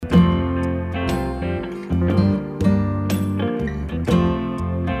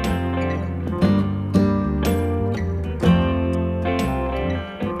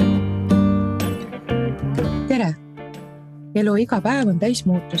Elu iga päev on täis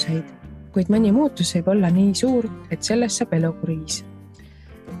muutuseid, kuid mõni muutus võib olla nii suur, et sellest saab elukriis.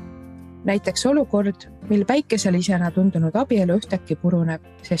 Näiteks olukord, mil päikeselisena tundunud abielu ühtäkki puruneb,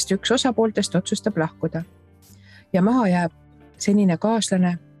 sest üks osapooltest otsustab lahkuda. Ja maha jääb senine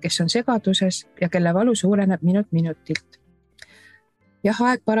kaaslane, kes on segaduses ja kelle valu suureneb minutilt. Jah,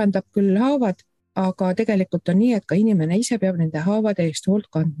 aeg parandab küll haavad, aga tegelikult on nii, et ka inimene ise peab nende haavade eest hoolt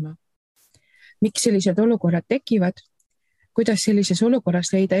kandma. Miks sellised olukorrad tekivad? Kuidas sellises olukorras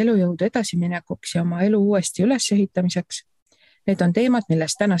leida elujõudu edasiminekuks ja oma elu uuesti ülesehitamiseks? Need on teemad,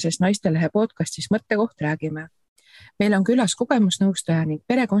 millest tänases Naistelehe podcastis Mõttekoht räägime. Meil on külas kogemusnõustaja ning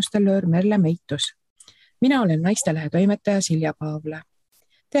perekonstellöör Merle Meitus. Mina olen Naistelehe toimetaja Silja Paavla.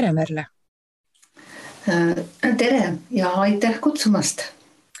 Tere, Merle! Tere ja aitäh kutsumast!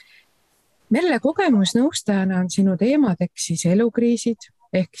 Merle, kogemusnõustajana on sinu teemadeks siis elukriisid,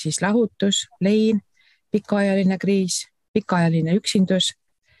 ehk siis lahutus, lein, pikaajaline kriis, pikaajaline üksindus,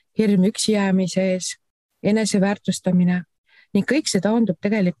 hirm üksi jäämise ees, eneseväärtustamine ning kõik see taandub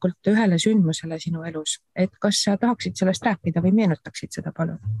tegelikult ühele sündmusele sinu elus. Et kas sa tahaksid sellest rääkida või meenutaksid seda,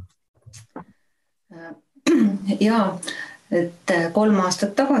 palun? Jaa, et 3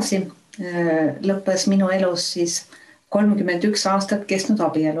 aastat tagasi lõppes minu elus siis 31 aastat kestnud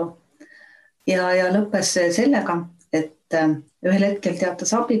abielu. Ja lõppes sellega, et ühel hetkel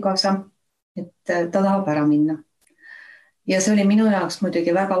teatas abikaasa, et ta tahab ära minna. Ja see oli minu jaoks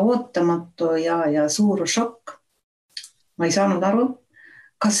muidugi väga ootamatu ja suur šokk. Ma ei saanud aru,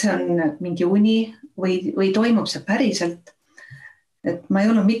 kas see on mingi uni või toimub see päriselt. Et ma ei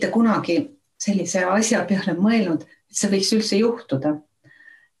olnud mitte kunagi sellise asja peale mõelnud, et see võiks üldse juhtuda.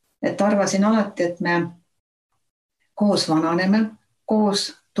 Et arvasin alati, et me koos vananeme, koos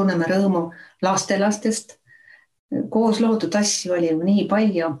tunneme rõõmu lastelastest, koos loodud asju oli ju nii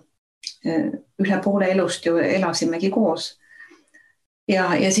palju, üle poole elust ju elasimegi koos.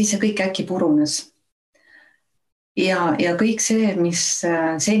 Ja siis see kõik äkki purunes. Ja kõik see, mis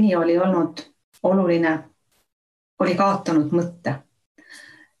seni oli olnud oluline, oli kaotanud mõtte.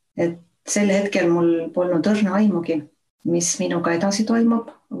 Et sel hetkel mul polnud õrna aimugi, mis minuga edasi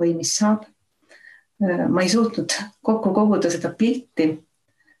toimub või mis saab. Ma ei suutnud kokku koguda seda pilti,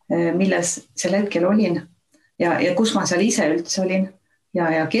 milles sel hetkel olin ja kus ma seal ise üldse olin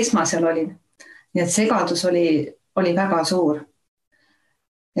ja kes ma seal olin. Nii et segadus oli väga suur.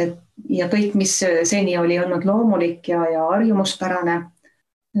 Ja kõik, mis seni oli olnud loomulik ja harjumuspärane,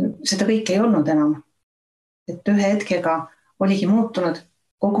 seda kõik ei olnud enam. Et ühe hetkega oligi muutunud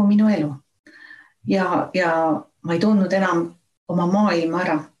kogu minu elu. Ja ma ei tundnud enam oma maailma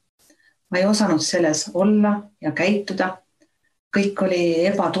ära. Ma ei osanud selles olla ja käituda. Kõik oli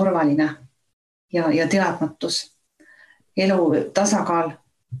ebaturvaline ja teadmatus. Elu tasakaal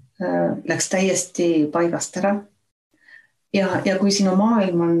läks täiesti paigast ära. Ja kui sinu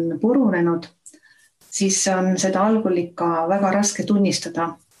maailm on purunenud, siis on seda algul ikka väga raske tunnistada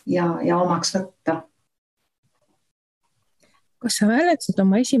ja omaks võtta. Kas sa mäletad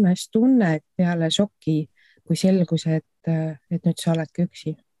oma esimest tunnet peale šoki, kui selgus, et nüüd sa oledki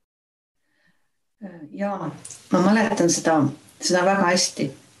üksi? Jaa, ma mäletan seda väga hästi.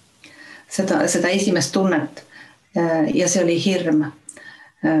 Seda esimest tunnet ja see oli hirm.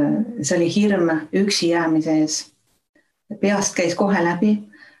 See oli hirm üksi jäämise ees. Peast käis kohe läbi,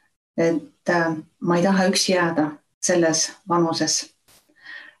 et ma ei taha üksi jääda selles vanuses.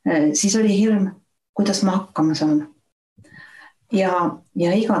 Siis oli hirm, kuidas ma hakkama saan. Ja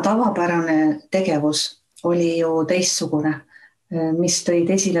iga tavapärane tegevus oli ju teistsugune, mis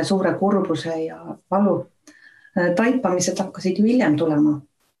tõid esile suure kurbuse ja valu. Taipamised hakkasid ju hiljem tulema,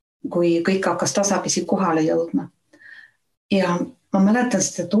 kui kõik hakkas tasapisi kohale jõudma. Ja ma mäletan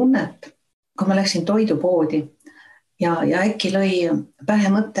seda tunnet, kui ma läksin toidupoodi. Ja äkki lõi pähe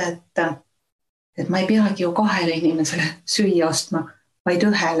mõte, et ma ei peagi ju 2 inimesele süüa ostma, vaid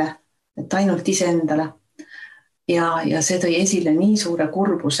 1, et ainult iseendale. Ja see tõi esile nii suure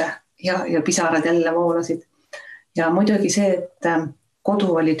kurbuse ja pisarad jälle voolasid. Ja muidugi see, et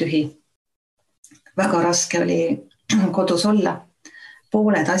kodu oli tühi. Väga raske oli kodus olla.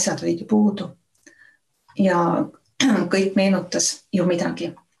 Pooled asjad olid ju puudu. Ja kõik meenutas ju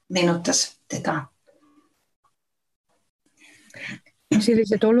midagi. Meenutas teda.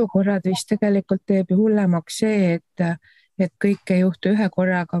 Sellised olukorrad vist tegelikult teeb ju hullemaks see, et kõik ei juhtu ühe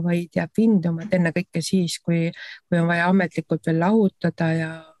korraga, vaid jääb vinduma, et enne kõike siis, kui on vaja ametlikult veel lahutada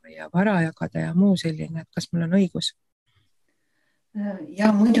ja vara jagada ja muu selline, et kas mul on õigus?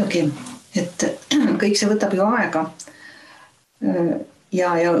 Ja muidugi, et kõik see võtab ju aega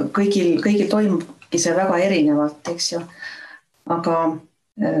ja kõigil toimubki see väga erinevalt, eks ju. Aga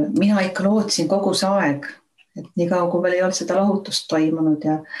mina ikka lootsin kogu see aeg, et nii kaua, kui veel ei olnud seda lahutust toimunud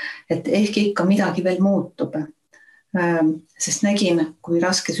ja et ehk ikka midagi veel muutub. Sest nägin, kui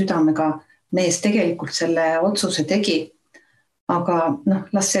raske südamega mees tegelikult selle otsuse tegi. Aga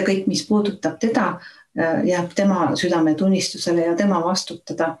las see kõik, mis puudutab teda, jääb tema südametunnistusele ja tema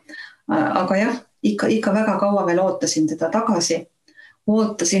vastutada. Aga jah, ikka väga kaua veel ootasin teda tagasi.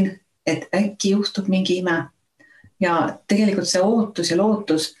 Ootasin, et äkki juhtub mingi ime. Ja tegelikult see ootus ja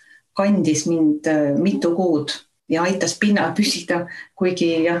lootus kandis mind mitu kuud ja aitas pinnal püsida,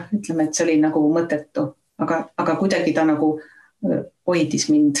 kuigi jah, ütleme, et see oli nagu mõttetu. Aga kuidagi ta nagu hoidis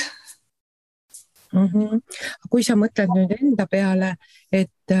mind. Kui sa mõtled nüüd enda peale,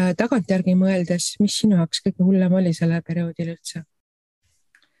 et tagantjärgi mõeldes, mis sinu jaoks kõige hullem oli selle perioodil üldse?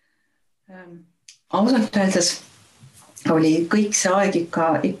 Ausalt öeldes oli kõik see aeg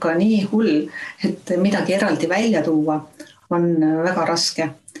ikka nii hull, et midagi eraldi välja tuua on väga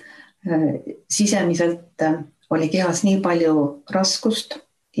raske. Sisemiselt oli kehas nii palju raskust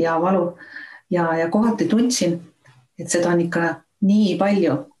ja valu ja kohati tundsin, et seda on ikka nii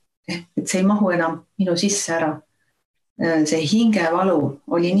palju, et see ei mahu enam minu sisse ära. See hingevalu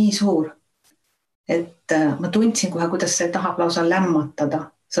oli nii suur, et ma tundsin kohe, kuidas see tahab lausa lämmatada,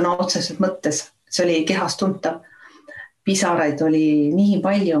 sõna otseses mõttes. See oli kehas tuntav. Pisaraid oli nii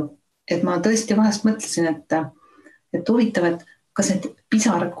palju, et ma tõesti vahest mõtlesin, et huvitav, et kas need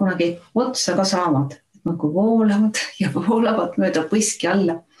pisarad kunagi otsa ka saavad. Nagu voolavad ja voolavad mööda põski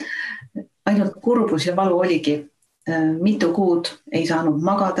alla. Ainult kurbus ja valu oligi. Mitu kuud ei saanud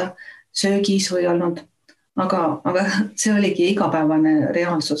magada, söögiisu ei olnud, aga see oligi igapäevane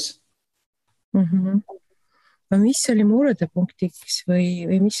reaalsus. Mis oli murdepunktiks või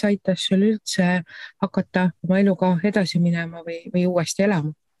mis aitas sul üldse hakata oma eluga edasi minema või uuesti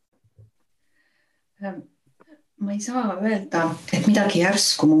elama? Ma ei saa öelda, et midagi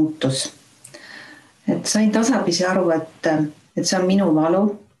järsku muutus. Et sain tasapisi aru, et see on minu valu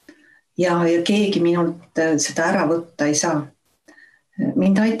ja keegi minult seda ära võtta ei saa.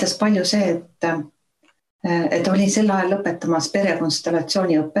 Mind aitas palju see, et olin sel ajal lõpetamas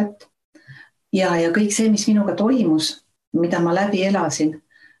perekonstellatsiooni õpet ja kõik see, mis minuga toimus, mida ma läbi elasin,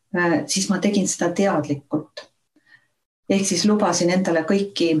 siis ma tegin seda teadlikult. Ehk siis lubasin endale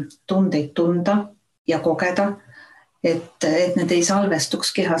kõiki tundeid tunda ja kogeda, et need ei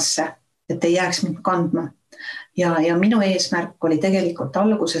salvestuks kehasse, et ei jääks mind kandma. Ja minu eesmärk oli tegelikult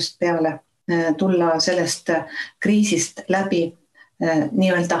algusest peale tulla sellest kriisist läbi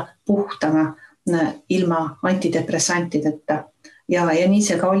nii-öelda puhtana ilma antidepressantideta. Ja nii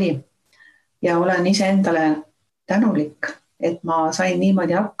see ka oli. Ja olen ise endale tänulik, et ma sain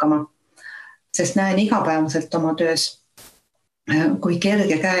niimoodi hakkama, sest näen igapäevaselt oma töös, kui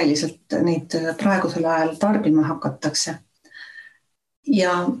kergekäeliselt neid praegusel ajal tarbima hakatakse.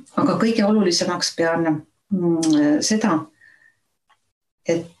 Aga kõige olulisemaks pean seda,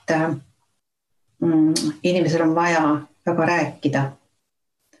 et inimesel on vaja väga rääkida.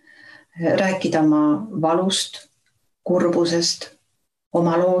 Rääkida oma valust, kurbusest,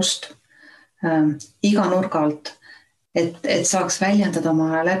 oma loost, iga nurga alt, et saaks väljendada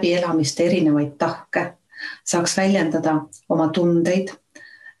oma läbielamiste erinevaid tahke, saaks väljendada oma tundeid,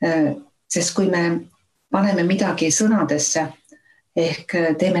 sest kui me paneme midagi sõnadesse ehk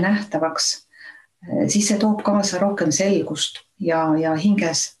teeme nähtavaks, siis see toob kaasa rohkem selgust ja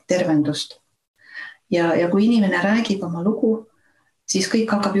hinges tervendust. Ja kui inimene räägib oma lugu, siis kõik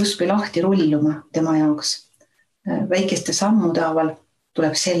hakkab justkui lahti rulluma tema jaoks. Väikeste sammude haaval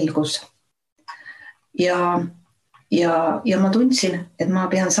tuleb selgus. Ja ma tundsin, et ma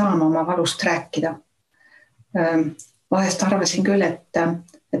pean saama oma valust rääkida. Vahest arvasin küll,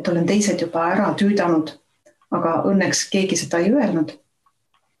 et olen teised juba ära tüüdanud, aga õnneks keegi seda ei öelnud.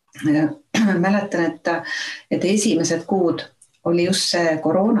 Mäletan, et esimesed kuud oli just see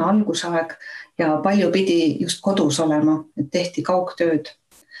koroona algusaeg ja palju pidi just kodus olema, et tehti kaugtööd.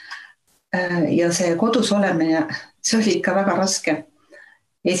 Ja see kodus olemine, see oli ikka väga raske.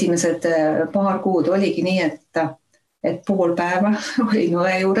 Esimesed paar kuud oligi nii, et pool päeva olin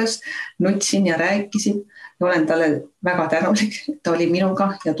õe juures, nutsin ja rääkisin ja olen talle väga tänulik, et ta oli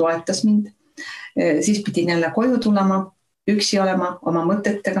minuga ja toetas mind. Siis pidin jälle koju tulema, üksi olema oma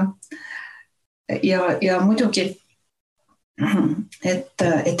mõtetega. Ja muidugi,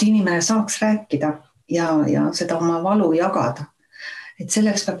 et inimene saaks rääkida ja seda oma valu jagada. Et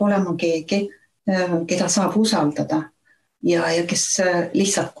selleks peab olema keegi, keda saab usaldada ja kes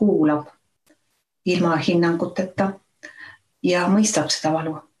lihtsalt kuulab ilma hinnanguteta ja mõistab seda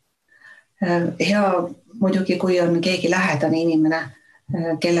valu. Hea muidugi, kui on keegi lähedane inimene,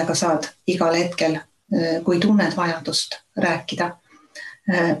 kellega saad igal hetkel, kui tunned vajadust rääkida.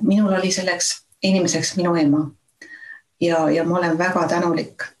 Minul oli selleks inimeseks minu ema. Ja ma olen väga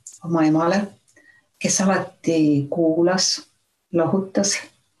tänulik oma emale, kes alati kuulas, lohutas,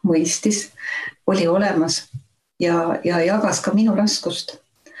 mõistis, oli olemas ja jagas ka minu raskust.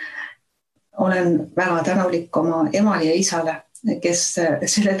 Olen väga tänulik oma emale ja isale, kes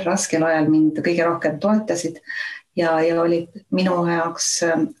sellel raskel ajal mind kõige rohkem toetasid ja olid minu jaoks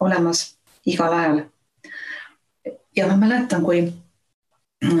olemas igal ajal. Ja ma mäletan, kui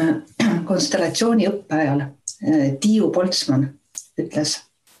konstellatsiooni õppeajal Tiiu Poltsman ütles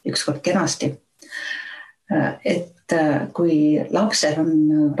ükskord kenasti, et kui lapsel on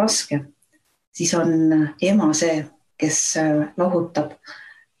raske, siis on ema see, kes lohutab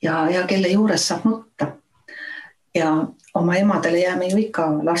ja kelle juures saab nutta. Ja oma emadele jääme ju ikka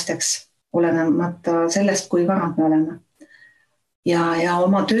lasteks, olenemata sellest, kui vanad me oleme. Ja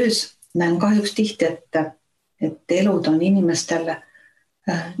oma töös näen kahjuks tihti, et elud on inimestel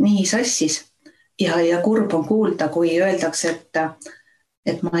nii sassis ja kurb on kuulda, kui öeldakse,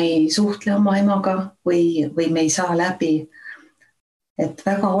 et ma ei suhtle oma emaga või me ei saa läbi. Et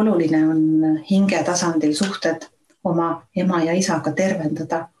väga oluline on hinge tasandil suhted oma ema ja isaga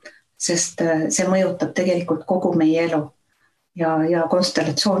tervendada, sest see mõjutab tegelikult kogu meie elu ja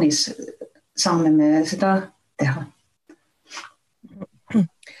konstellatsioonis saame me seda teha.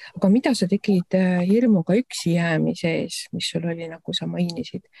 Aga mida sa tegid hirmuga üksi jäämise ees, mis sul oli, nagu sa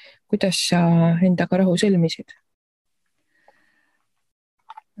mainisid? Kuidas sa endaga rahu sõlmisid?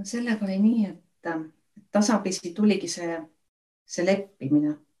 Sellega oli nii, et tasapisi tuligi see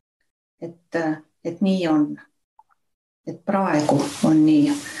leppimine, et nii on, et praegu on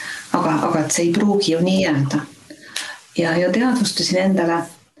nii, aga et see ei pruugi ju nii jääda. Ja teadvustasin endale,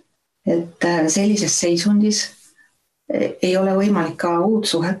 et sellises seisundis ei ole võimalik ka uut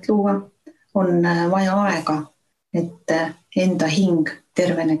suhet luua, on vaja aega, et enda hing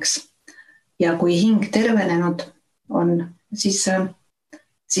terveneks. Ja kui hing tervenenud on, siis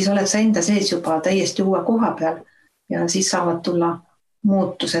oled sa enda sees juba täiesti uue koha peal ja siis saavad tulla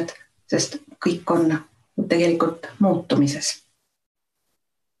muutused, sest kõik on tegelikult muutumises.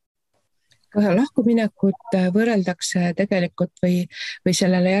 Lahkuminekut võrreldakse tegelikult või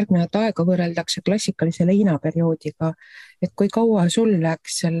sellele järgnevat aega võrreldakse klassikalise leinaperioodiga, et kui kaua sul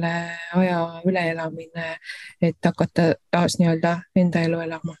läks selle aja üleelamine, et hakata taas nii-öelda enda elu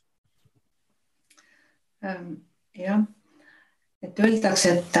elama? Jah, et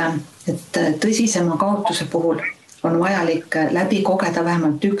öeldakse, et tõsisema kaotuse puhul on vajalik läbi kogeda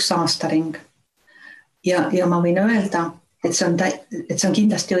vähemalt 1 aastaring. Ja ma võin öelda, et see on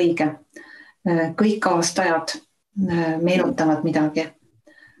kindlasti õige. Kõik aastajad meenutavad midagi.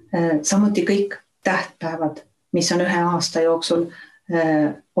 Samuti kõik tähtpäevad, mis on 1 aasta jooksul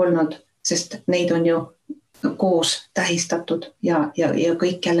olnud, sest neid on ju koos tähistatud ja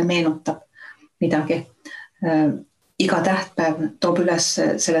kõik jälle meenutab midagi. Iga tähtpäev toob üles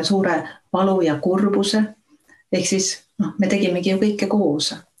selle suure valu ja kurbuse. Ehk siis me tegimegi ju kõike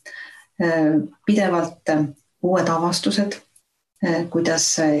koos. Pidevalt uued avastused, kuidas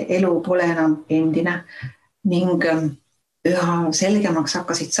elu pole enam endine ning üha selgemaks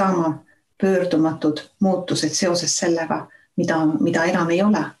hakkasid saama pöördumatud muutused seoses sellega, mida enam ei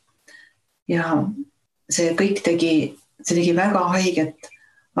ole. Ja see kõik tegi väga haiget,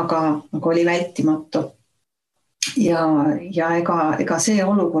 aga oli vältimatu. Ja ega see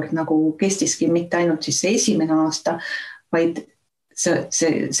olukord nagu kestiski mitte ainult siis see esimene aasta, vaid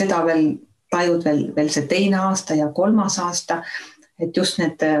seda veel tajud veel see teine aasta ja 3. aasta, et just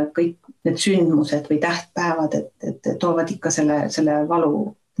kõik need sündmused või tähtpäevad, et toovad ikka selle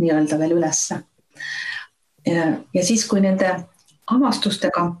valu nii-öelda veel ülesse. Ja siis, kui nende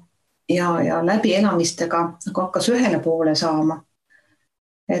avastustega ja läbielamistega hakkas ühele poole saama,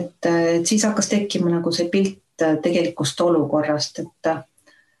 et siis hakkas tekkima nagu see pilt tegelikust olukorrast,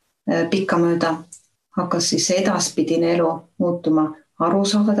 et pikkamööda hakkas siis edaspidine elu muutuma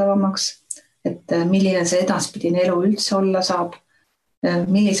arusaadavamaks, et milline see edaspidine elu üldse olla saab,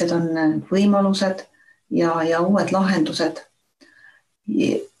 millised on võimalused ja uued lahendused.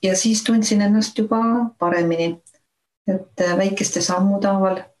 Ja siis tundsin ennast juba paremini, et väikeste sammude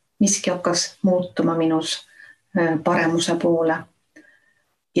haaval miski hakkas muutuma minus paremuse poole.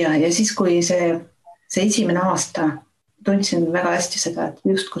 Ja siis, kui see esimene aasta, tundsin väga hästi seda, et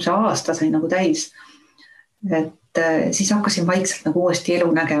just kui see aasta sai nagu täis, et siis hakkasin vaikselt nagu uuesti elu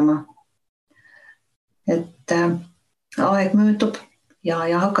nägema. Et aeg möödub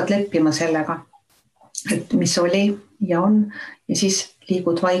ja hakkad leppima sellega, et mis oli ja on, ja siis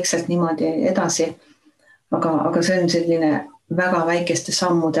liigud vaikselt niimoodi edasi. Aga see on selline väga väikeste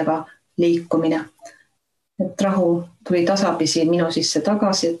sammudega liikumine. Et rahu tuli tasapisi minu sisse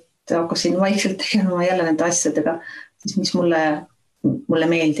tagasi, hakkasin vaikselt tegelema jälle nende asjadega, siis mis mulle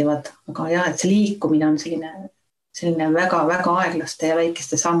meeldivad, aga jah, et see liikumine on selline väga-väga aeglaste ja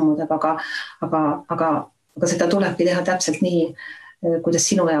väikeste sammudega, aga seda tulebki teha täpselt nii, kuidas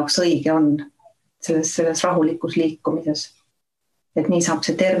sinu jaoks õige on selles rahulikus liikumises. Et nii saab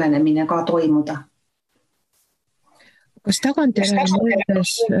see tervenemine ka toimuda. Kas tagantjärele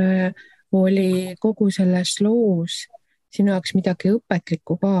mõeldes oli kogu selles loos sinu jaoks midagi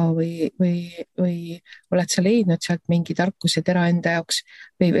õpetlikku ka või oled sa leidnud sealt mingi tarkused enda jaoks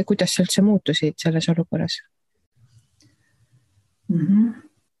või kuidas sa üldse muutusid selles olukorras?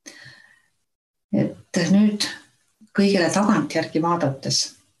 Et nüüd kõigele tagantjärgi vaadates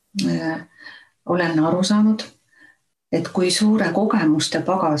olen aru saanud, et kui suure kogemuste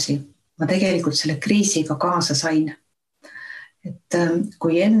pagasi ma tegelikult selle kriisiga kaasa sain. Et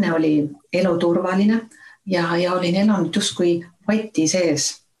kui enne oli elu turvaline ja olin elanud justkui vati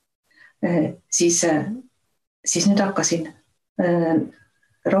sees, siis nüüd hakkasin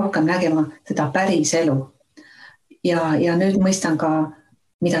rohkem nägema seda päris elu. Ja nüüd mõistan ka,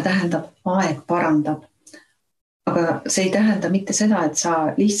 mida tähendab aeg parandab. Aga see ei tähenda mitte seda, et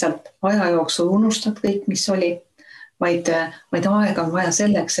sa lihtsalt aja jooksul unustad kõik, mis oli, vaid aega on vaja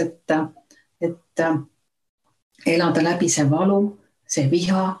selleks, et elada läbi see valu, see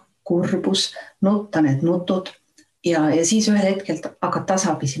viha, kurbus, nutta need nutud ja siis ühel hetkel hakkad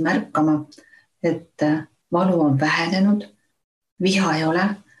tasapisi märkama, et valu on vähenenud, viha ei ole,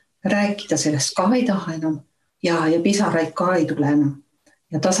 rääkida sellest ka ei taha enam ja pisaraid ka ei tule enam.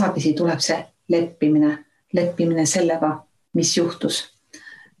 Ja tasapisi tuleb see leppimine sellega, mis juhtus.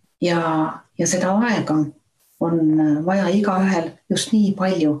 Ja seda aega on vaja igaühel just nii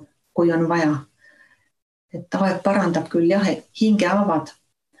palju, kui on vaja. Et aeg parandab küll jah, hingehaavad,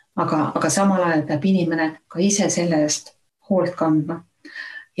 aga samal ajal peab inimene ka ise selle eest hoolt kandma.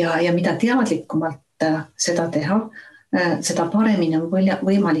 Ja mida teadlikumalt seda teha, seda paremini on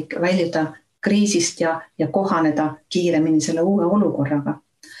võimalik väljuda kriisist ja kohaneda kiiremini selle uue olukorraga.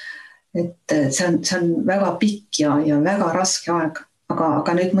 Et see on väga pikk ja väga raske aeg,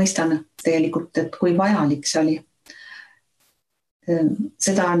 aga nüüd mõistan tegelikult, et kui vajalik see oli.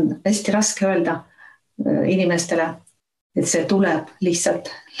 Seda on hästi raske öelda inimestele, et see tuleb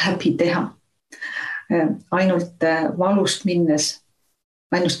lihtsalt läbi teha. Ainult valust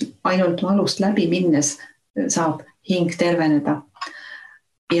läbi minnes saab hing terveneda.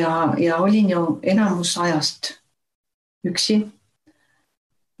 Ja olin ju enamus ajast üksi,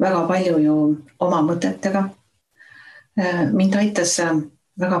 väga palju ju oma mõtetega. Mind aitas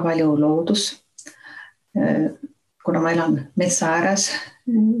väga palju loodus. Kuna ma elan metsa ääres,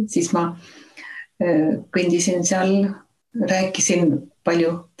 siis ma kõndisin seal, rääkisin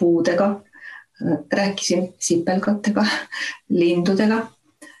palju puudega, rääkisin sipelgatega, lindudega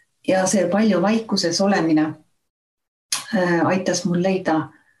ja see palju vaikuses olemine aitas mul leida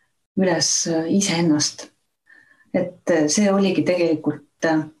üles iseennast. Et see oligi tegelikult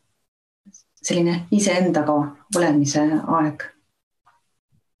selline iseendaga olemise aeg.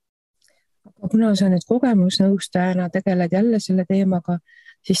 Kuna sa nüüd kogemusnõustajana tegeled jälle selle teemaga,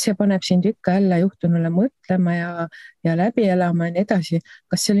 siis see paneb sind ikka jälle juhtunule mõtlema ja läbi elama ja nii edasi.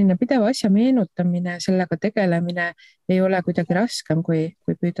 Kas selline pidev asja meenutamine, sellega tegelemine ei ole kuidagi raskem, kui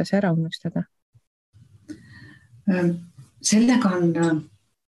püüda see ära unustada? Sellega on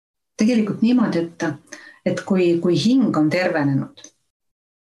tegelikult niimoodi, et kui hing on tervenenud,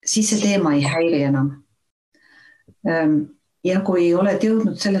 siis see teema ei häiri enam. Ja kui oled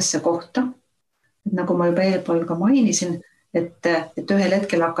jõudnud sellesse kohta, nagu ma juba eelpool ka mainisin, et ühel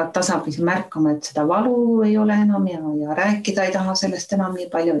hetkel hakkad tasapisi märkama, et seda valu ei ole enam ja rääkida ei taha sellest enam nii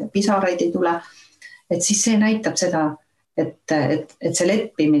palju ja pisaraid ei tule, et siis see näitab seda, et see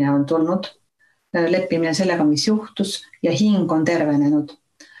leppimine on tulnud, leppimine sellega, mis juhtus ja hing on tervenenud.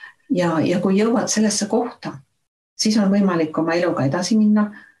 Ja kui jõuad sellesse kohta, siis on võimalik oma eluga edasi minna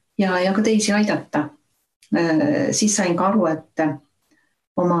ja ka teisi aidata. Siis sain ka aru, et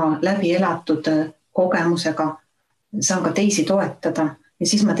oma läbi elatud kogemusega saan ka teisi toetada ja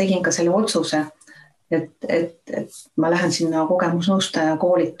siis ma tegin ka selle otsuse, et ma lähen sinna kogemusnõustaja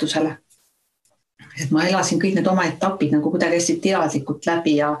koolitusele. Et ma elasin kõik need oma etapid nagu kuidagi hästi teadlikult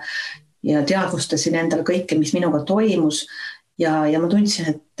läbi ja teadvustasin endale kõike, mis minuga toimus ja ma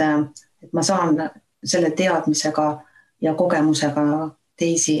tundsin, et ma saan selle teadmisega ja kogemusega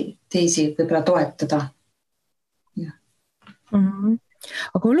teisi võib-olla toetada.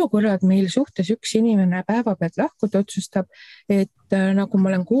 Aga olukorrad meil suhtes üks inimene päevapealt lahkuda otsustab, et nagu ma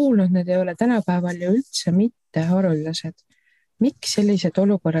olen kuulnud, need ei ole tänapäeval ju üldse mitte haruldased. Miks sellised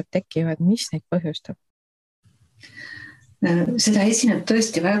olukorrad tekivad, mis neid põhjustab? Seda esineb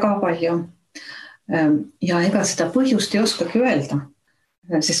tõesti väga palju. Ja ega seda põhjust ei oskagi öelda,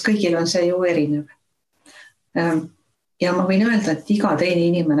 sest kõigil on see ju erinev. Ja ma võin öelda, et iga teine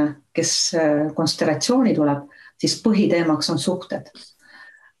inimene, kes konstellatsiooni tuleb, siis põhiteemaks on suhted.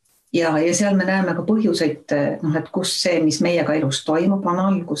 Ja seal me näeme ka põhjuseid, et kus see, mis meiega elus toimub, on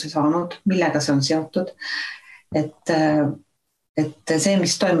alguse saanud, millega see on seotud. Et see,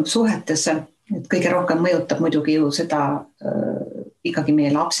 mis toimub suhetes, et kõige rohkem mõjutab muidugi ju seda ikkagi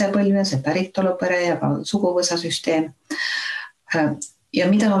meie lapsepõlve, see päritolupere ja ka suguvõsasüsteem. Ja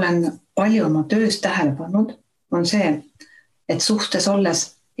mida olen palju oma töös tähele pannud, on see, et suhtes olles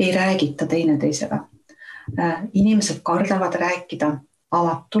ei räägita teineteisega. Inimesed kardavad rääkida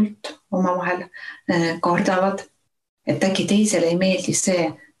avatult omavahel, kardavad, et äkki teisele ei meeldi see,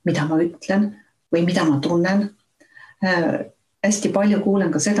 mida ma ütlen või mida ma tunnen. Hästi palju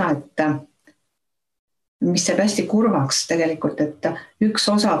kuulen ka seda, et mis teeb hästi kurvaks tegelikult, et üks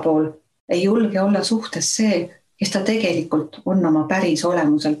osapool ei julge olla suhtes see, kes ta tegelikult on oma päris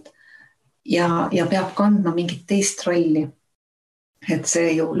olemuselt ja peab kandma mingit teist rolli. Et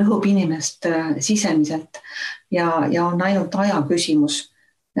see ju lõhub inimest sisemiselt ja on ainult aja küsimus,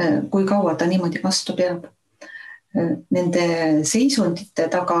 kui kaua ta niimoodi vastu peab. Nende seisundite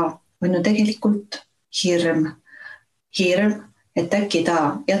taga on ju tegelikult hirm, et äkki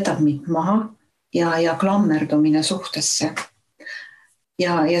ta jätab mind maha ja klammerdumine suhtesse.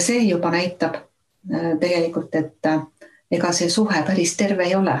 Ja see juba näitab tegelikult, et ega see suhe päris terve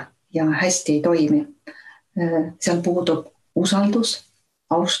ei ole ja hästi ei toimi. Seal puudub usaldus,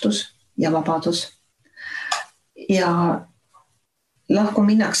 austus ja vabadus. Ja lahku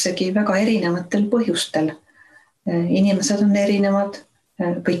minnaksegi väga erinevatel põhjustel. Inimesed on erinevad,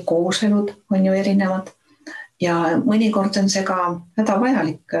 kõik kooselud on ju erinevad ja mõnikord on see ka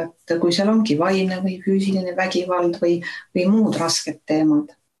hädavajalik, et kui seal ongi vaimne või füüsiline vägivald või muud rasked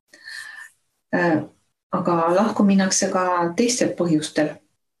teemad. Aga lahku minnakse ka teistel põhjustel.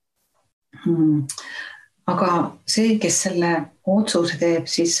 Aga see, kes selle otsuse teeb,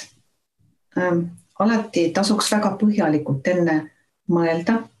 siis alati tasuks väga põhjalikult enne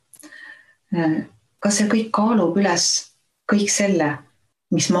mõelda, kas see kõik kaalub üles kõik selle,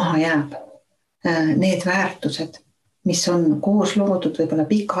 mis maha jääb. Need väärtused, mis on koos loodud võib-olla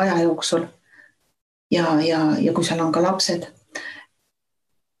pika aja jooksul ja kui seal on ka lapsed.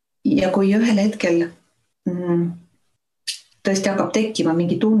 Ja kui ühel hetkel tõesti hakkab tekkima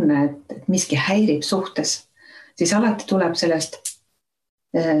mingi tunne, et miski häirib suhtes, siis alati tuleb sellest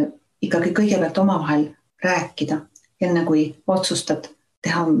ikkagi kõigepealt omavahel rääkida, enne kui otsustad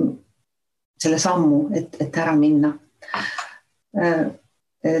teha selle sammu, et ära minna.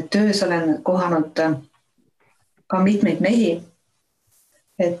 Töös olen kohanud ka mitmeid mehi,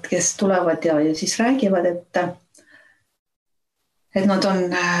 kes tulevad ja siis räägivad, et nad on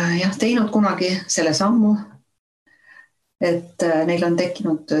teinud kunagi selle sammu, et neil on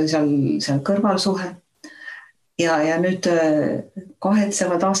tekkinud seal kõrvalsuhe ja nüüd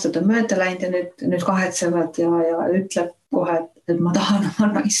kahetsevad, aastad on mööda läinud ja nüüd kahetsevad ja ütleb kohe, et ma tahan oma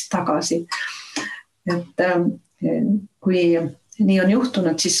naist tagasi. Et kui nii on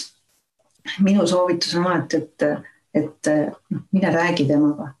juhtunud, siis minu soovitus on alati, et mine räägi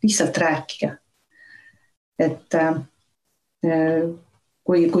temaga, lihtsalt rääkige. Et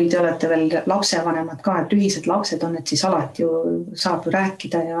kui te olete veel lapsevanemad ka, et ühised lapsed on, et siis alati ju saab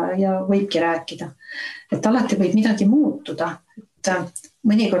rääkida ja võibki rääkida. Et alati võib midagi muutuda. Et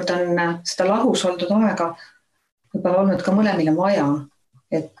mõnikord on seda lahus oldud aega võib-olla olnud ka mõlemile vaja,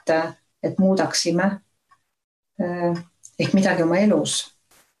 et muudaksime ehk midagi oma elus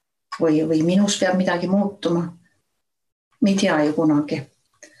või minus peab midagi muutuma. Me ei tea ju kunagi.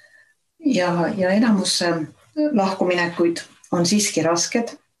 Ja enamus lahkuminekuid on siiski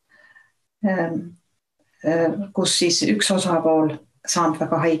rasked, kus siis üks osapool saab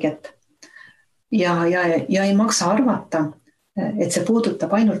väga haiget. Ja ei maksa arvata, et see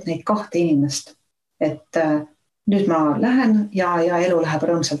puudutab ainult neid kahte inimest. Et nüüd ma lähen ja elu läheb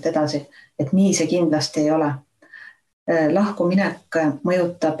rõõmsalt edasi. Et nii see kindlasti ei ole. Lahkuminek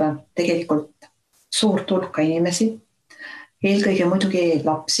mõjutab tegelikult suurt hulka inimesi. Eelkõige muidugi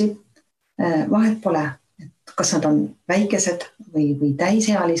lapsi. Vahet pole, kas nad on väikesed või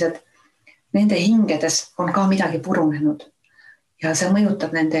täisealised. Nende hingedes on ka midagi purunenud. Ja see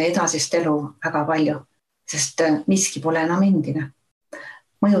mõjutab nende edasist elu väga palju, sest miski pole enam endine.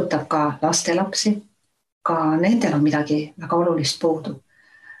 Mõjutab ka lastelapsi, ka nendel on midagi väga olulist puudu.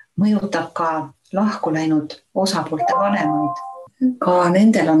 Mõjutab ka lahku läinud osapoolte vanemaid. Ka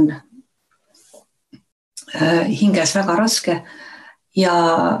nendel on hinges väga raske ja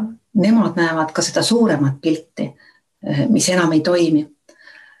nemad näevad ka seda suuremat pilti, mis enam ei toimi.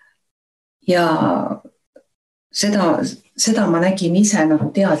 Ja seda ma nägin ise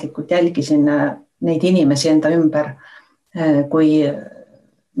nagu teadlikult, jälgisin neid inimesi enda ümber, kui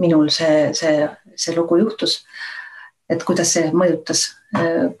minul see lugu juhtus, et kuidas see mõjutas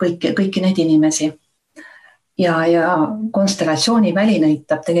kõiki neid inimesi. Ja konstellatsiooniväli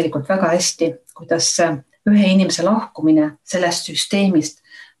näitab tegelikult väga hästi, kuidas ühe inimese lahkumine sellest süsteemist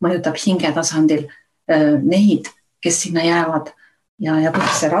mõjutab hingetasandil neid, kes sinna jäävad ja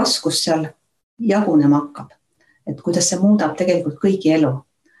kuidas see raskus seal jagunema hakkab. Et kuidas see muudab tegelikult kõigi elu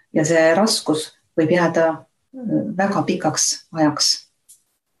ja see raskus võib jääda väga pikaks ajaks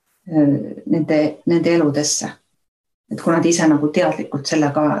nende eludesse, et kui nad ise nagu teadlikult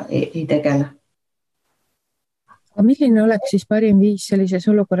sellega ei tegele. Aga milline oleks siis parim viis sellises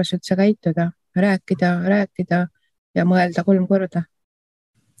olukorras üldse käituda, rääkida ja mõelda 3 korda?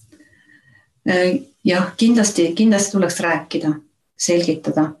 Jah, kindlasti tuleks rääkida,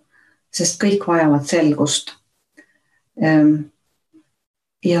 selgitada, sest kõik vajavad selgust.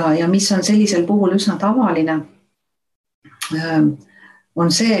 Ja mis on sellisel puhul üsna tavaline,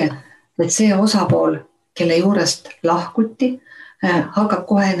 on see, et see osapool, kelle juurest lahkuti, hakkab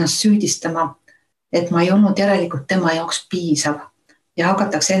kohe ennast süüdistama, et ma ei olnud järelikult tema jaoks piisav ja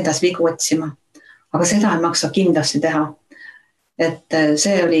hakatakse endas vigu otsima. Aga seda ei maksa kindlasti teha. Et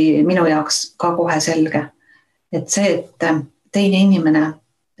see oli minu jaoks ka kohe selge. Et see, et teine inimene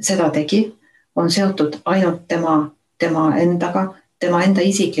seda tegi, on seotud ainult tema endaga, tema enda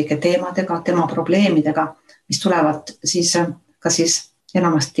isiklike teemadega, tema probleemidega, mis tulevad siis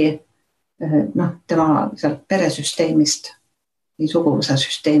enamasti tema sealt peresüsteemist või suguvõsa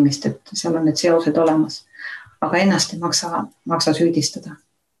süsteemist, et seal on need seosed olemas. Aga ennast ei maksa süüdistada.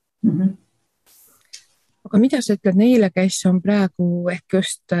 Aga mida sa ütled neile, kes on praegu ehk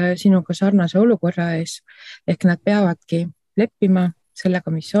just sinuga sarnase olukorra ees, ehk nad peavadki leppima sellega,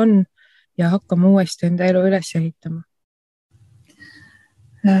 mis on ja hakkama uuesti enda elu üles ehitama?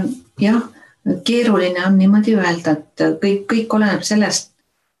 Jah, keeruline on niimoodi öelda, et kõik oleneb sellest,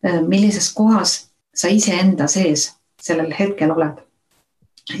 millises kohas sa ise enda sees sellel hetkel oled.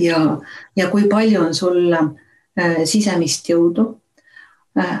 Ja kui palju on sul sisemist jõudu,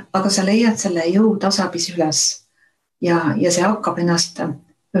 aga sa leiad selle jõu tasapisi üles ja see hakkab ennast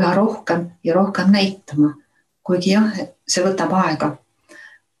üha rohkem ja rohkem näitama, kuigi jah, see võtab aega.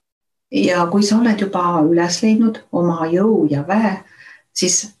 Ja kui sa oled juba üles leidnud oma jõu ja väe,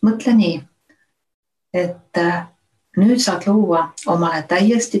 siis mõtle nii, et nüüd saad luua omale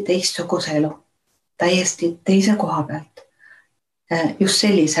täiesti teistsuguse elu, täiesti teise koha pealt. Just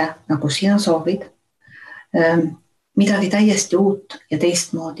sellise, nagu sina soovid, midagi täiesti uut ja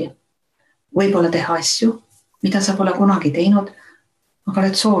teistmoodi. Võib-olla teha asju, mida sa pole kunagi teinud, aga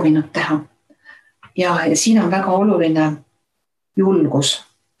oled soovinud teha. Ja siin on väga oluline julgus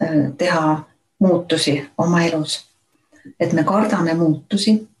teha muutusi oma elus. Et me kardame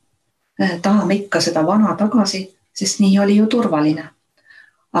muutusi, tahame ikka seda vana tagasi, sest nii oli ju turvaline.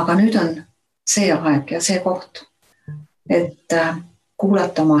 Aga nüüd on see aeg ja see koht, et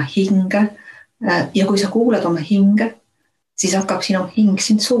kuulata oma hinge ja kui sa kuulad oma hinge, siis hakkab sinu hing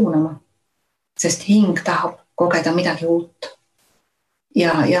sind suunama, sest hing tahab kogeda midagi uut.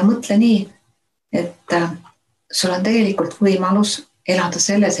 Ja mõtle nii, et sul on tegelikult võimalus elada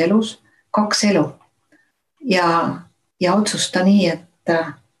selles elus 2 elu ja otsusta nii,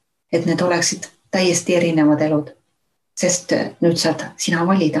 et need oleksid täiesti erinevad elud, sest nüüd saad sina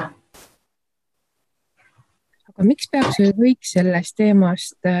valida. Aga miks peaks võiks sellest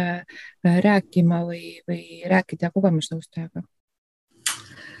teemast rääkima või rääkida kogemusnõustajaga?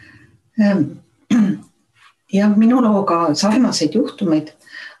 Ja minu looga sarnaseid juhtumeid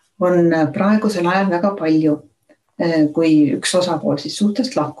on praegusel ajal väga palju, kui üks osapool siis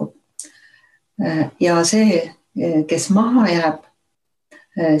suhtest lahkub. Ja see, kes maha jääb,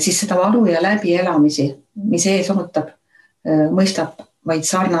 siis seda valu ja läbielamisi, mis ees ootab, mõistab vaid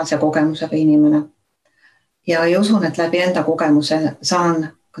sarnase kogemusega inimene. Ja usun, et läbi enda kogemuse saan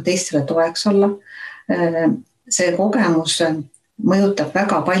ka teistele toeks olla. See kogemus mõjutab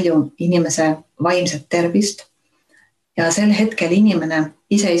väga palju inimese vaimset tervist ja sel hetkel inimene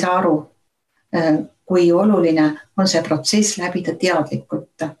ise ei saa aru, kui oluline on see protsess läbida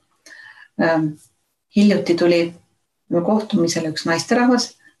teadlikult. Hiljuti tuli kohtumisele üks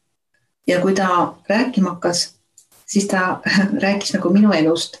naisterahvas ja kui ta rääkima hakkas, siis ta rääkis nagu minu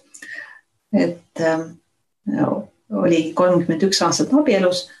elust, et oli 31 aastat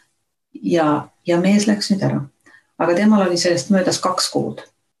abielus ja mees läks nüüd ära. Aga temal oli sellest möödas 2 kuud.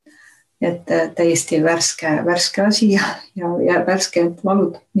 Et täiesti värske asi ja värske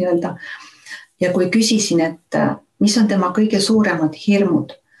valud nii-öelda. Ja kui küsisin, et mis on tema kõige suuremad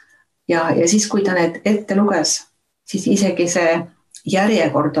hirmud. Ja siis, kui ta need ette luges, siis isegi see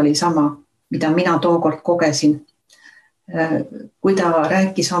järjekord oli sama, mida mina tookord kogesin. Kui ta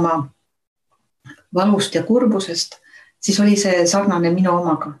rääkis oma valust ja kurbusest, siis oli see sarnane minu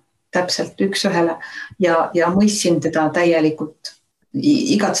omaga, täpselt üks ühele ja mõistsin teda täielikult,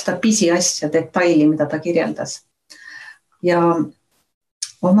 igat seda pisiasja, detaili, mida ta kirjeldas. Ja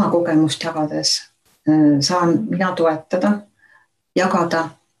oma kogemust jagades saan mina toetada, jagada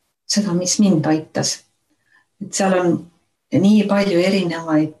seda, mis mind aitas. Et seal on nii palju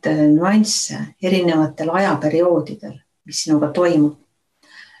erinevaid nüansse erinevatel ajaperioodidel, mis sinuga toimub.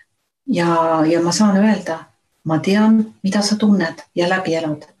 Ja ma saan öelda, ma tean, mida sa tunned ja läbi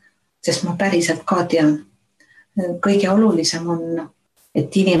elad, sest ma päriselt ka tean. Kõige olulisem on,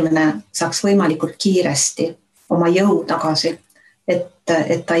 et inimene saaks võimalikult kiiresti oma jõu tagasi, et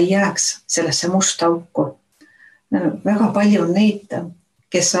ta ei jääks sellesse musta auku. Väga palju on neid,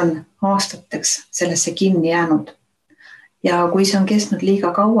 kes on aastateks sellesse kinni jäänud. Ja kui see on kestnud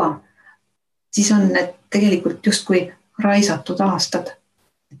liiga kaua, siis on need tegelikult justkui raisatud aastad.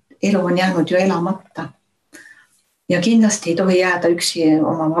 Elu on jäänud ju elamata. Ja kindlasti ei tohi jääda üksi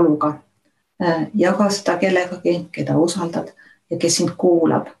oma valuga. Jaga seda kellegagi, keda usaldad ja kes sind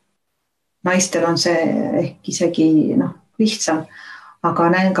kuulab. Naistel on see ehk isegi lihtsam, aga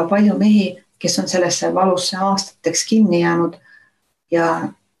näen ka palju mehi, kes on sellesse valusse aastateks kinni jäänud ja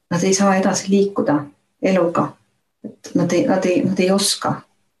nad ei saa edasi liikuda eluga. Nad ei oska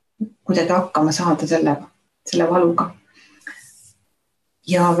kuidagi hakkama saada selle valuga.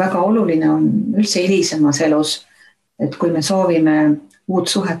 Ja väga oluline on üldse hilisemas elus, et kui me soovime uut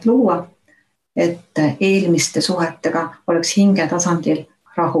suhet luua, et eelmiste suhetega oleks hinge tasandil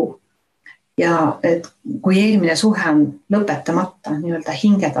rahu. Ja et kui eelmine suhe on lõpetamata nii-öelda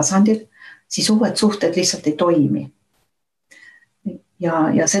hinge tasandil, siis uued suhted lihtsalt ei toimi.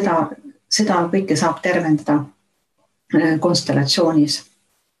 Ja seda kõike saab tervendada konstellatsioonis.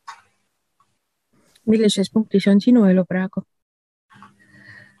 Millises punktis on sinu elu praegu?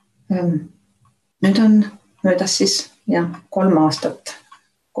 Nüüd on möödas siis 3 aastat,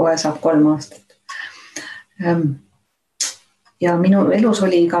 kohe saab 3 aastat. Ja minu elus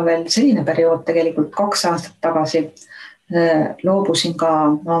oli ka veel selline periood tegelikult 2 aastat tagasi. Loobusin ka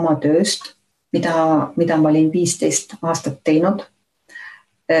oma tööst, mida ma olin 15 aastat teinud.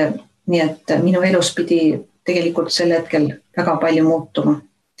 Nii et minu elus pidi tegelikult sel hetkel väga palju muutuma.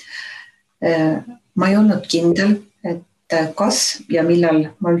 Ma ei olnud kindel, et kas ja millal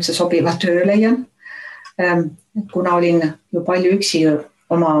ma üldse sobiva töö leian. Kuna olin ju palju üksi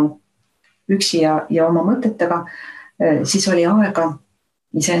ja oma mõtetega, siis oli aega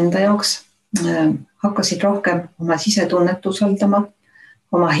iseenda jaoks. Hakkasin rohkem oma sisetunnet usaldama,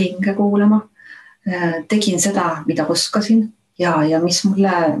 oma hinge kuulama. Tegin seda, mida oskasin ja mis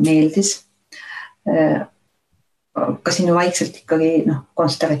mulle meeldis. Hakkasin ju vaikselt ikkagi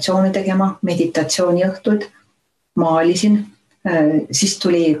konstellatsioone tegema, meditatsiooni õhtuid, maalisin, siis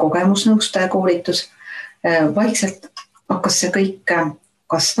tuli kogemusnõustaja koolitus. Vaikselt hakkas see kõik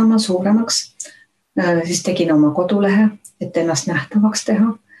kasvama suuremaks, siis tegin oma kodulehe, et ennast nähtavaks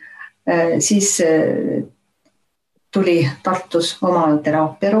teha. Siis tuli Tartus oma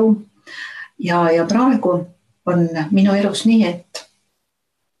teraapiaruum ja praegu on minu elus nii,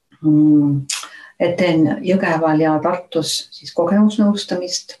 et teen Jõgeval ja Tartus siis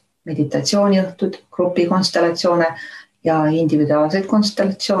kogemusnõustamist, meditatsiooniõhtud, grupikonstellatsioone ja individuaalseid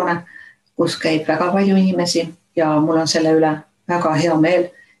konstellatsioone, kus käib väga palju inimesi ja mul on selle üle väga hea meel,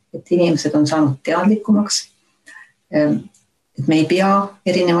 et inimesed on saanud teadlikumaks, et me ei pea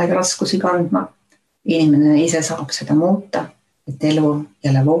erinevaid raskusi kandma. Inimene ise saab seda muuta, et elu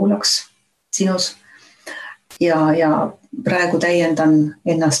jälle voolaks sinus. Ja praegu täiendan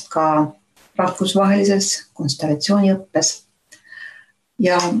ennast ka rahvusvahelises konstellatsiooniõppes.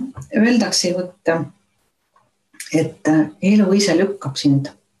 Ja öeldakse, et elu ise lükkab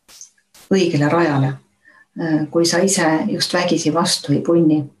sind õigele rajale, kui sa ise just vägisi vastu ei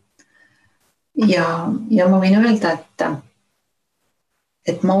punni. Ja ma võin öelda,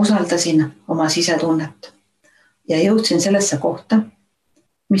 et ma usaldasin oma sisetunnet ja jõudsin sellesse kohta,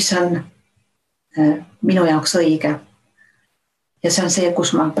 mis on minu jaoks õige. Ja see on see,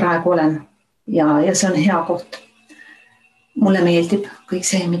 kus ma praegu olen ja see on hea koht. Mulle meeldib kõik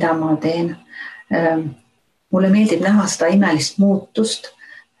see, mida ma teen. Mulle meeldib näha seda imelist muutust,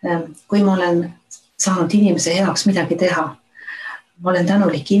 kui ma olen saanud inimese heaks midagi teha. Ma olen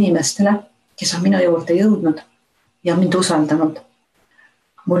tänulik inimestele, kes on minu juurde jõudnud ja mind usaldanud.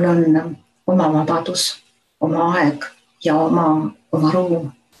 Mul on oma vabadus, oma aeg ja oma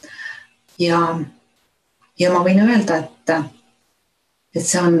ruum. Ja ja ma võin öelda, et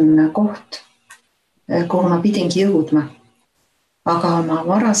see on koht, kuhu ma pidingi jõudma. Aga oma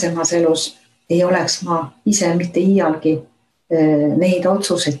varasemas elus ei oleks ma ise mitte iialgi neid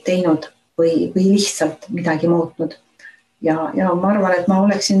otsuseid teinud või lihtsalt midagi muutnud. Ja ma arvan, et ma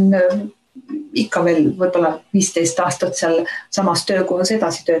oleksin ikka veel võib-olla 15 aastat seal samas töökohas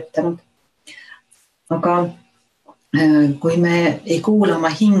edasi töötanud. Aga kui me ei kuula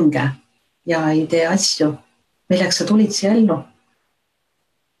oma hinge ja ei tee asju, milleks sa tulid siia ellu,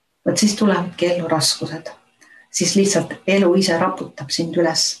 siis tulevadki ellu raskused. Siis lihtsalt elu ise raputab sind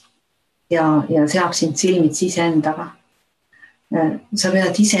üles ja seab sind silmitsi iseendaga. Sa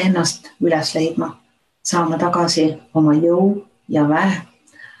pead iseennast üles leidma, saama tagasi oma jõu ja väe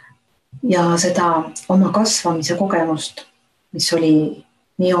ja seda oma kasvamise kogemust, mis oli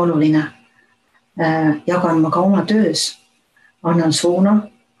nii oluline. Jagan ma ka oma töös, annan suuna,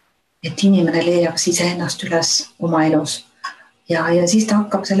 et inimene leiaks iseennast üles oma elus ja siis ta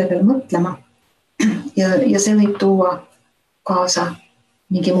hakkab selle peale mõtlema ja see võib tuua kaasa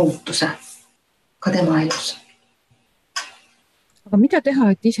mingi muutuse ka tema elus. Aga mida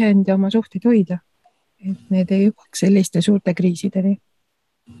teha, et iseenda oma suhteid hoida, et need ei jõuaks selliste suurte kriisideni?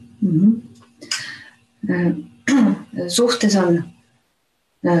 Suhtes on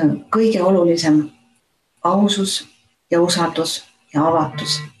kõige olulisem ausus ja usaldus ja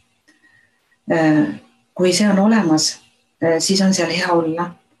avatus. Kui see on olemas, siis on seal hea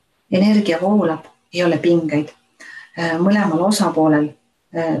olla. Energia voolab, ei ole pingeid. Mõlemal osapoolel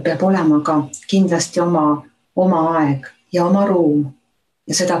peab olema ka kindlasti oma aeg ja oma ruum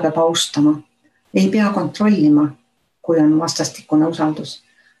ja seda peab austama. Ei pea kontrollima, kui on vastastikune usaldus.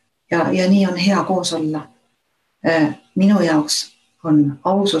 Ja nii on hea koos olla. Minu jaoks on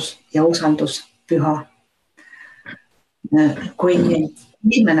ausus ja usaldus püha. Kui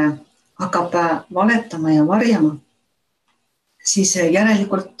inimene hakkab valetama ja varjama, siis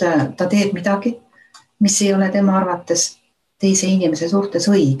järelikult ta teeb midagi, mis ei ole tema arvates teise inimese suhtes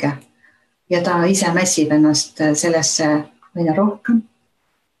õige. Ja ta ise mässib ennast sellesse aina rohkem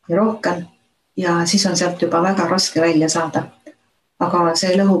ja rohkem ja siis on sealt juba väga raske välja saada. Aga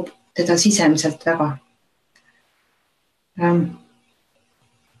see lõhub teda sisemiselt väga.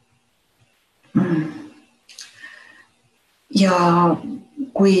 Ja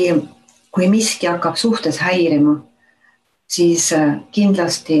kui miski hakkab suhtes häirima, siis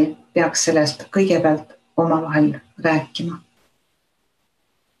kindlasti peaks sellest kõigepealt omavahel rääkima.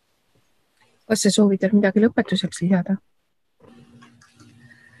 Kas sa soovid midagi lõpetuseks lisada?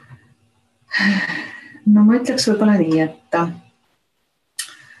 No ma ütleks võib-olla nii,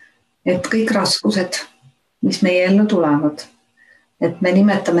 et kõik raskused, mis meie ellu tulevad, et me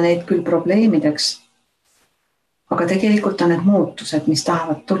nimetame neid küll probleemideks, aga tegelikult on need muutused, mis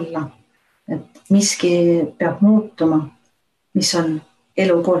tahavad tulla. Et miski peab muutuma, mis on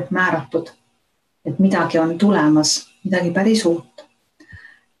elu poolt määratud, et midagi on tulemas, midagi päris uut.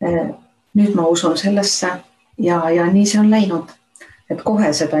 Nüüd ma usun sellesse ja nii see on läinud, et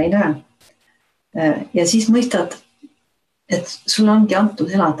kohe seda ei näe. Ja siis mõistad, et sul ongi antud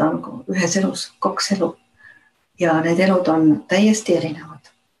elada ühes elus 2 elu ja need elud on täiesti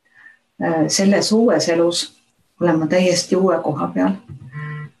erinevad. Selles uues elus olen ma täiesti uue koha peal.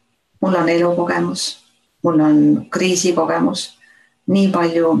 Mul on elukogemus, mul on kriisikogemus, nii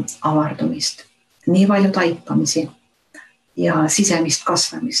palju avardumist, nii palju taipamisi ja sisemist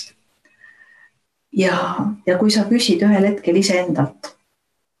kasvamist. Ja kui sa küsid ühel hetkel iseendalt,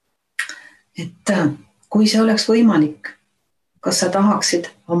 et kui see oleks võimalik, kas sa tahaksid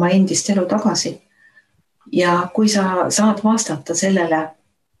oma endist elu tagasi ja kui sa saad vastata sellele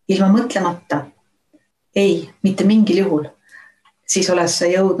ilma mõtlemata, ei, mitte mingil juhul, siis oled sa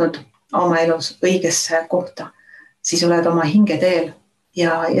jõudnud oma elus õigesse kohta, siis oled oma hinge teel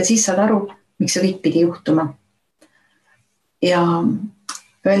ja siis saad aru, miks see kõik pidi juhtuma. Ja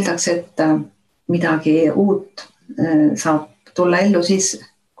öeldakse, et midagi uut saab tulla ellu siis,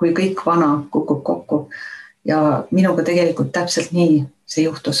 kui kõik vana kukub kokku. Ja minuga tegelikult täpselt nii see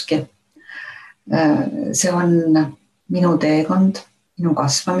juhtuski. See on minu teekond, minu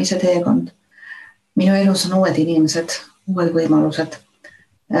kasvamise teekond. Minu elus on uued inimesed, uued võimalused.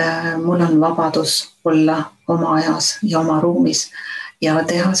 Mul on vabadus olla oma ajas ja oma ruumis ja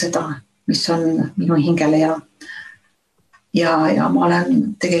teha seda, mis on minu hingele ja ma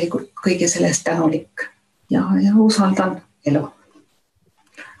olen tegelikult kõige sellest tänulik ja usaldan elu.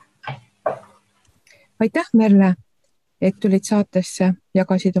 Aitäh, Merle, et tulid saatesse,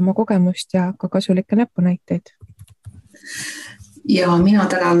 jagasid oma kogemust ja ka kasulikke näpunäiteid. Ja mina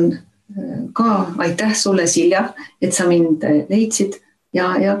tänan ka, aitäh sulle, Silja, et sa mind leidsid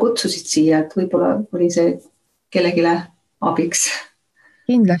ja kutsusid siia, et võib-olla oli see kellelegi abiks.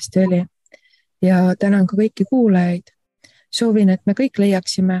 Kindlasti oli ja tänan ka kõiki kuulajaid. Soovin, et me kõik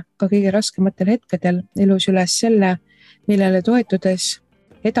leiaksime ka kõige raskematel hetkedel elus üles selle, millele toetudes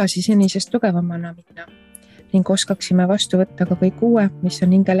edasi senisest tugevamana minna ning oskaksime vastu võtta ka kõik uue, mis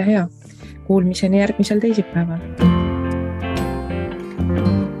on hingele hea. Kuulmiseni järgmisel teisipäeval.